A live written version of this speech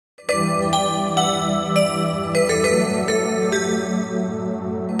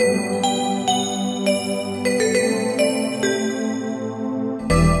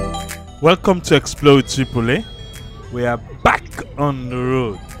Welcome to Explore with AAA. We are back on the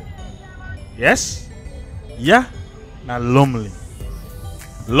road. Yes? Yeah? Now LUMLEY.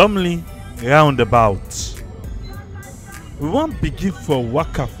 LUMLEY roundabout. We won't begin for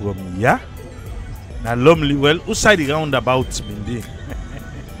waka from here. Now LUMLEY, well, who side the roundabout been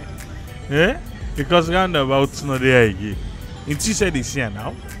there? Because roundabout's not there again. Until said it's here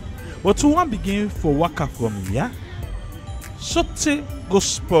now. But we won't begin for waka from here. Sote go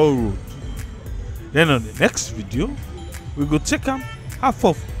SPUR road. Then on the next video, we go take half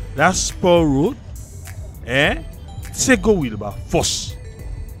of that SPUR road take go Wilbur first.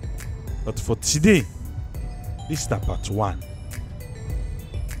 But for today, this is the part 1.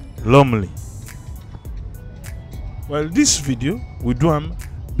 LUMLEY. Well, this video we do them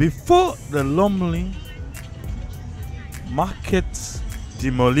before the LUMLEY market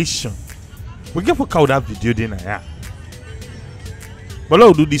demolition. We get for call that video then yeah. But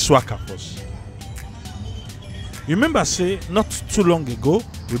let's do this work first. Remember, say not too long ago,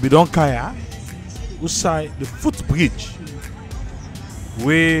 we be done kaya outside the footbridge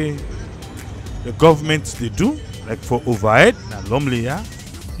where the government they do like for overhead na LUMLEY. Yeah,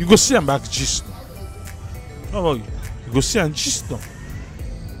 you go see them back just now. Oh, you go see them just now.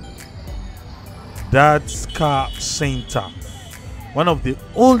 That's car center, one of the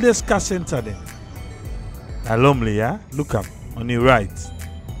oldest car center then. Na LUMLEY, yeah. Look up on the right.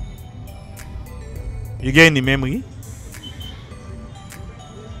 You get any memory?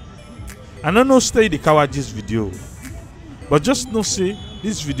 I don't know stay the cover this video, but just know say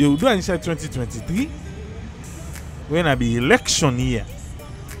this video do inside 2023 when I be election year.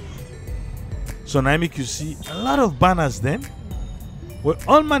 So now I make you see a lot of banners then where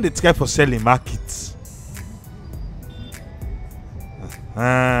all man they try for selling markets.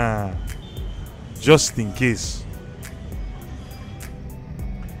 Just in case.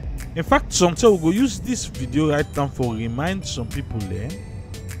 In fact, sometimes we go use this video right now for remind some people there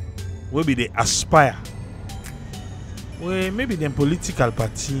where be they aspire, where maybe them political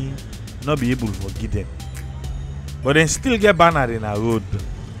party not be able to forgive them, but then still get banner in a road.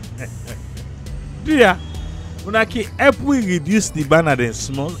 Do ya? When I can help we reduce the banner then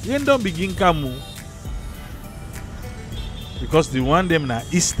small, you don't begin come because the one them na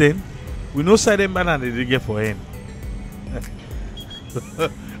Eastern, we know side them banner they get for end.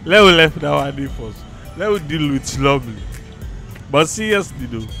 Let me left that one first. Let me deal with LUMLEY. But seriously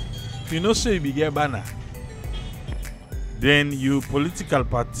though, if you know say you get banner, then your political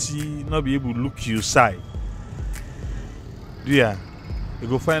party not be able to look your side. Yeah, you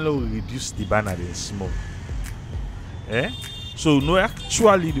go finally reduce the banner then small. So no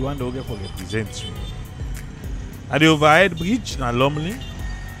actually the one that will get for represent you. At the overhead bridge na LUMLEY,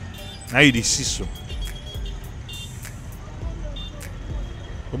 now you see so.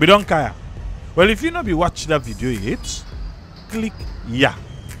 We don't care. Well, if you not be watch that video yet, click yeah.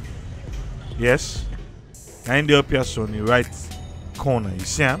 Yes. And the up here so on the right corner, you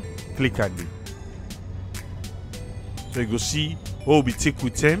see him? Click at it. So you go see what we take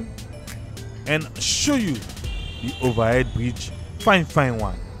with him and show you the overhead bridge. Fine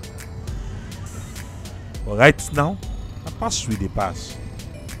one. But right now, I pass with the pass.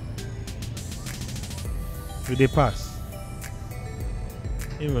 With the pass.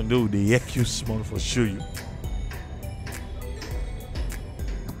 Even though they yak you small for show you.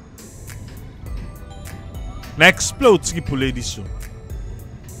 Now explore AAA this one.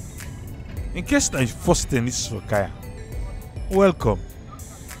 In case I first time this for Kaya, welcome.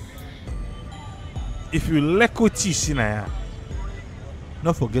 If you like what you see now,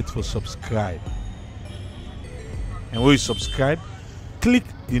 don't forget to subscribe. And when you subscribe, click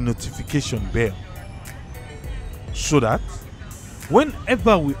the notification bell so that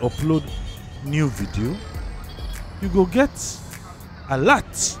whenever we upload new video, you go get a lot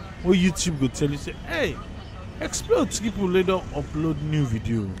where YouTube go tell you say, hey, Explore AAA don't upload new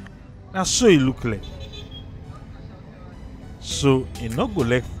video. Now so it look like. So it not go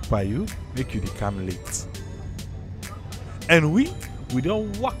left by you, make you become late. And we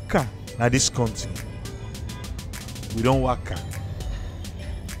don't waka na this country. We don't waka.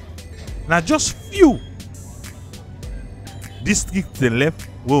 Now just few district the left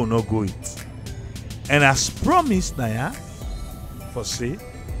will not go it. And as promised Naya for say,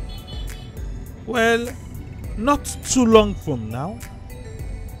 well, not too long from now,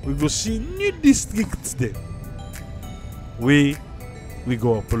 we go see new districts there we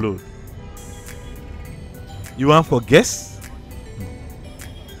go upload. You want for guess?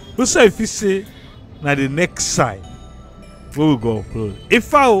 Who say if you say now the next side where we go upload?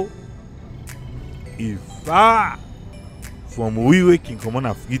 If I from we can come on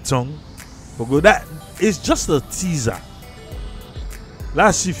a freetown But go that it's just a teaser.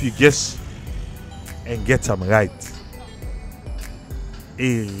 Let's see if you guess and get them right.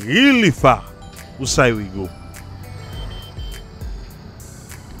 A really far. Which side we go?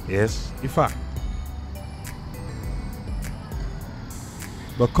 Yes, if far.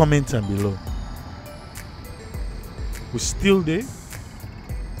 But comment down below. We still there.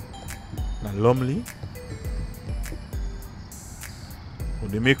 Now Lumley.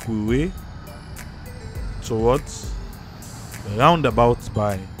 When they make we way towards the roundabout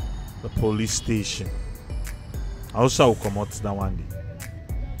by the police station. I also will come out that one day.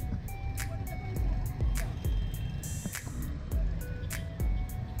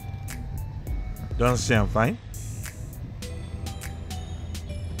 Don't say I'm fine.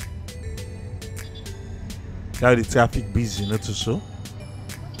 How the traffic busy, not so.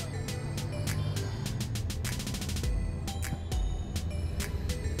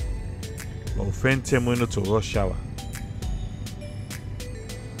 But friend tell me not to rush hour.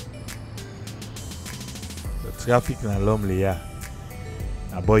 The traffic na Lumley, yeah.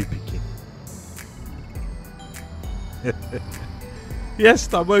 A boy picking. Yes,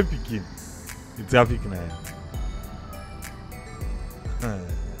 the boy picking. The traffic na yeah.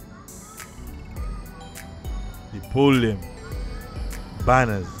 The pole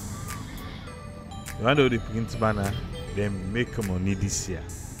banners. You want to the print banner, then make money this year.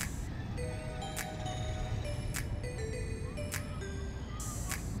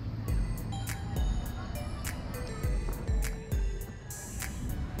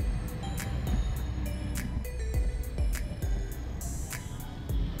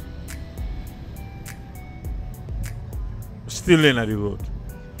 Still in the road.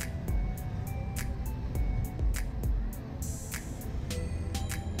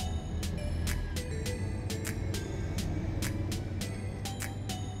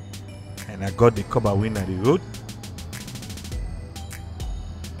 And I got the cover win at the road.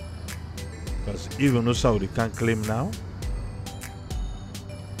 Because even though so they can't claim now.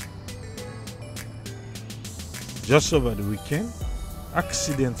 Just over the weekend,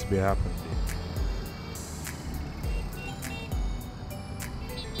 accidents be happening there.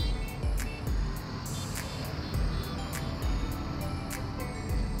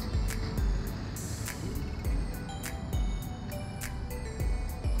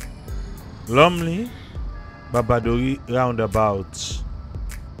 Lumley, Babadori roundabout.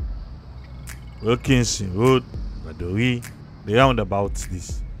 Wilkinson Road, Babadori, the roundabout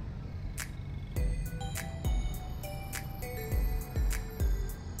this.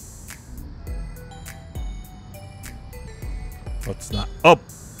 What's now up?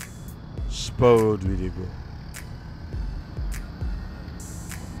 SPUR Road we dey go.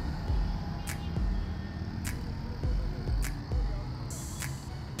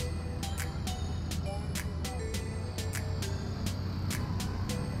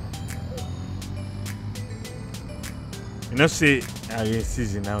 You know, say rain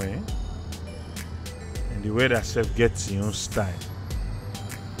season now, eh? And the weather self gets your own style.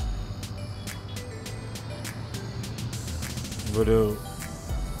 But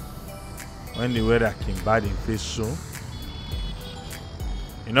when the weather came bad in face so,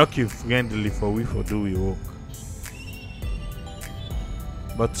 you know, keep friendly for we for do we work.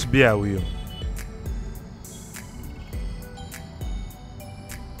 But be aware.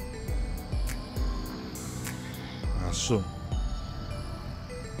 So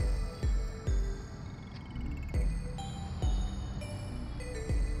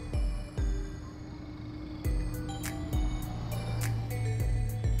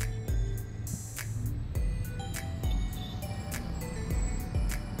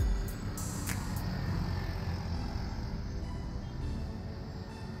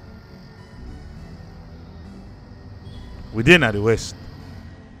within at the west.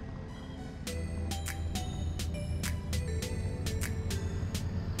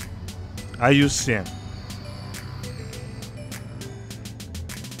 Are you seeing?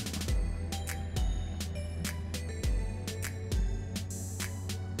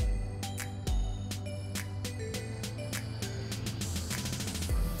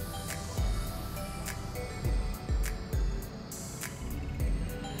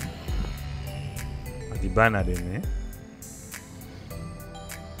 At the banner then, eh?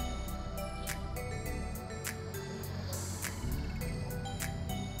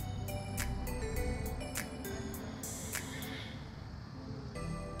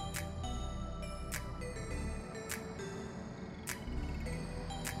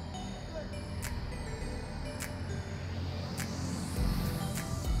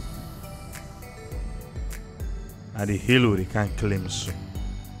 At the hill they can't claim so.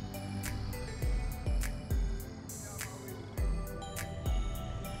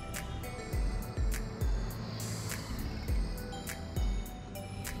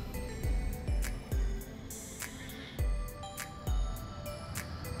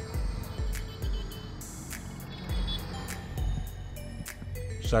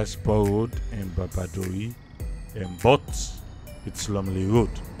 inside SPUR Road in Babadori, but it's LUMLEY Road.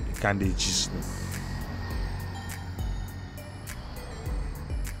 You can't just know.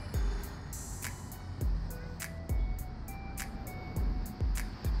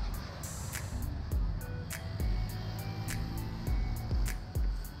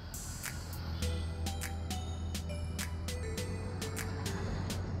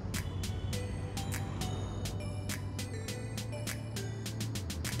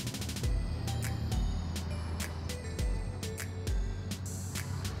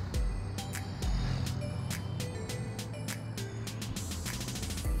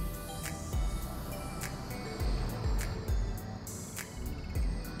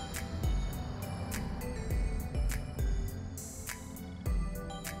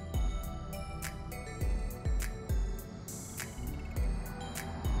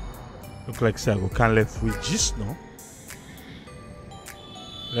 Look like say I go can left with gist no.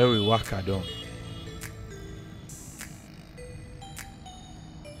 Let we walk her down.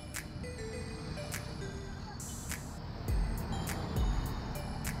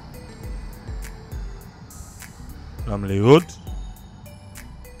 LUMLEY Road.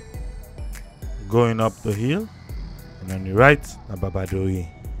 Going up the hill, and on the right, na Babadori.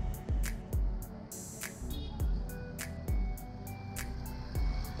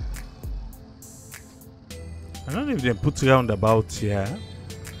 I don't know if they put roundabout here,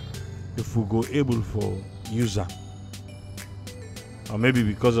 if we go able for user, or maybe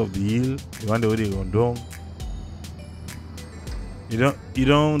because of the hill, the one way they run down. You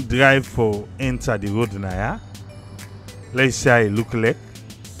don't drive for enter the road now. Yeah? Let's say I look like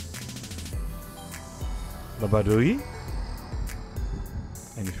Babadori,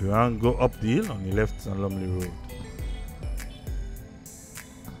 and if you want to go up the hill on the left on LUMLEY Road.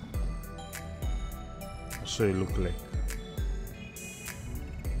 So it look like.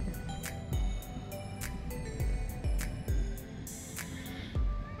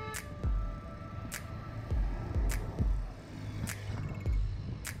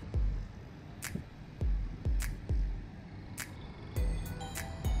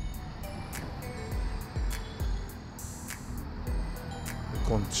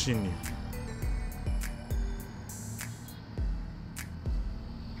 Continue.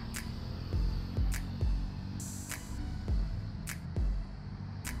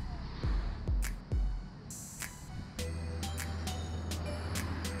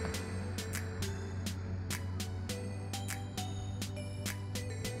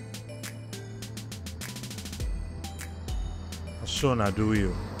 So now do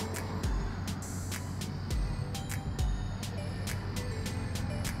you?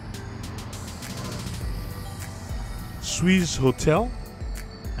 Swiss Hotel,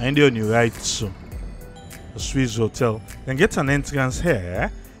 and on your right soon. The Swiss Hotel. Then get an entrance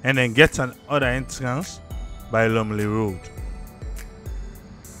here, and then get an other entrance by LUMLEY Road.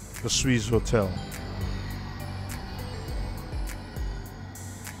 The Swiss Hotel.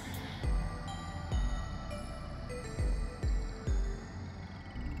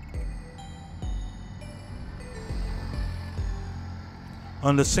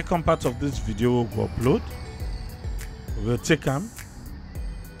 On the second part of this video, we'll upload. We'll take them,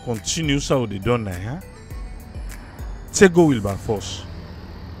 continue so they done now. Take go will by force.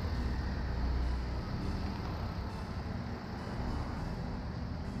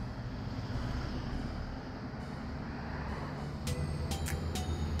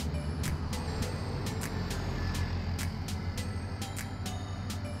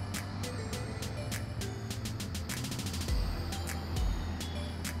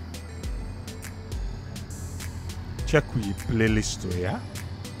 Check with playlist to yeah.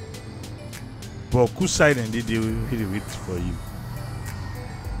 But who side and did they wait for you?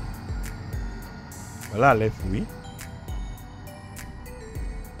 Well, I left we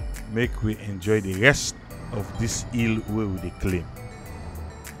make we enjoy the rest of this hill where we claim.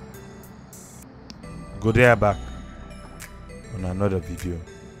 Go there back on another video.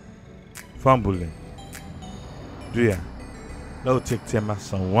 Fumbling. Do ya? That will take time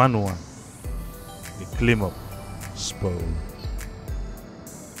some 1-1. The claim up. SPUR.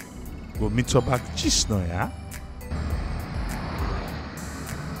 Go meet up back just now, yeah?